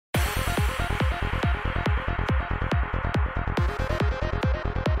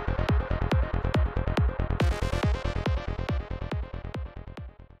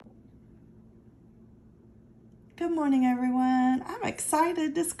Good morning, everyone. I'm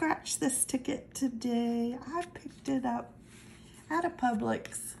excited to scratch this ticket today. I picked it up at a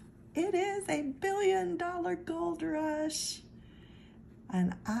Publix. It is a $1 billion gold rush.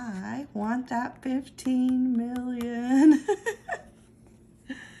 And I want that 15 million.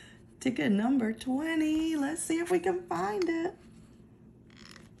 Ticket number 20. Let's see if we can find it.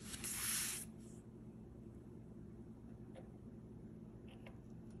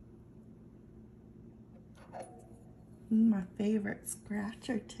 My favorite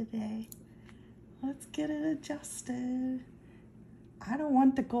scratcher today. Let's get it adjusted. I don't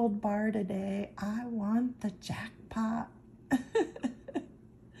want the gold bar today. I want the jackpot.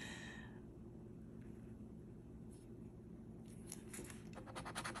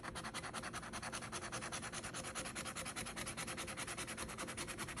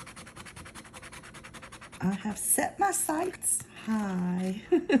 I have set my sights high.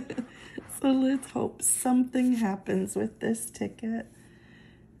 So let's hope something happens with this ticket.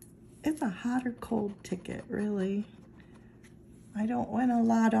 It's a hot or cold ticket, really. I don't win a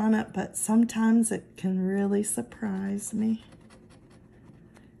lot on it, but sometimes it can really surprise me.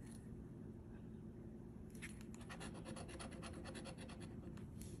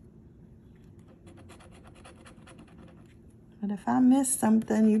 But if I miss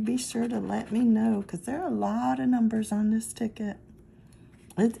something, you be sure to let me know, because there are a lot of numbers on this ticket.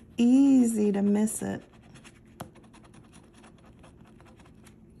 It's easy to miss it.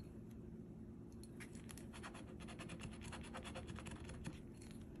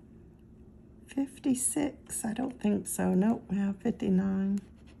 $56, I don't think so. Nope, we have 59.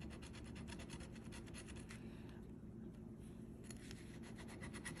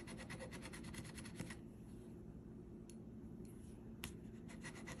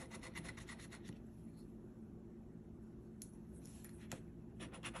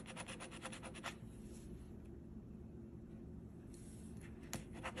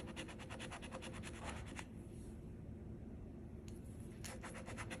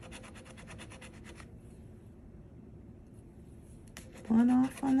 One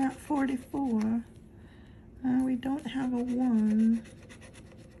off on that 44. We don't have a 1.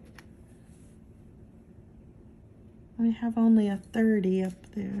 We have only a 30 up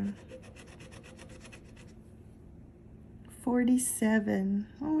there. 47.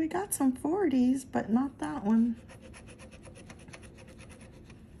 Well, we got some 40s, but not that one.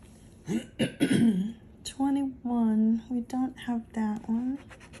 21. We don't have that one.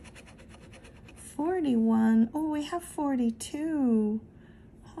 41. Oh, we have 42.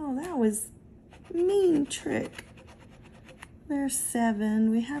 Oh, that was mean trick. There's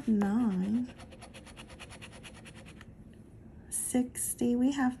 7. We have 9. 60.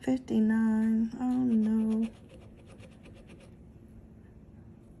 We have 59. Oh, no.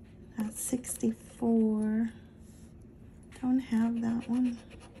 That's 64. Don't have that one.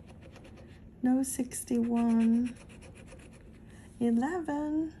 No 61.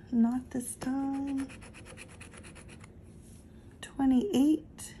 11, not this time.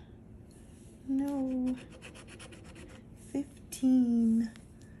 28, no. 15.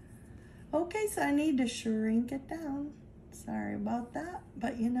 Okay, so I need to shrink it down. Sorry about that,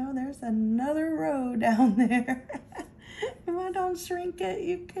 but you know, there's another row down there. If I don't shrink it,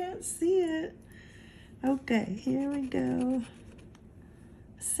 you can't see it. Okay, here we go.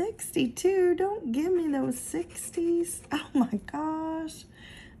 62, don't give me those 60s. Oh my gosh.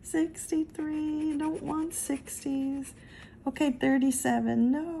 63, don't want 60s. Okay,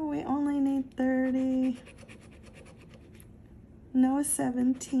 37, no, we only need 30. No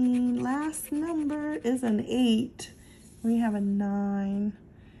 17, last number is an 8. We have a 9.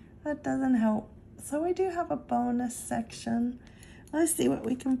 That doesn't help. So we do have a bonus section. Let's see what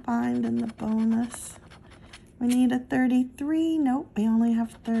we can find in the bonus. We need a 33. Nope, we only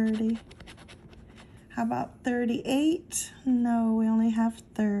have 30. How about 38? No, we only have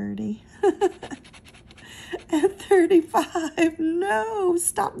 30. And 35. No,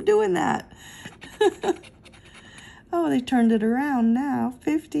 stop doing that. Oh, they turned it around now.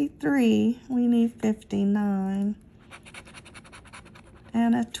 53. We need 59.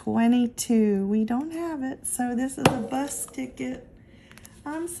 And a 22. We don't have it, so this is a bus ticket.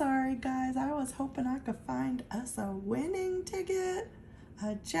 I'm sorry, guys. I was hoping I could find us a winning ticket,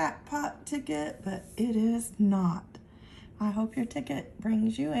 a jackpot ticket, but it is not. I hope your ticket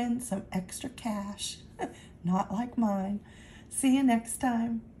brings you in some extra cash, not like mine. See you next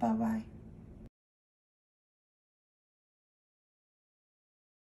time. Bye-bye.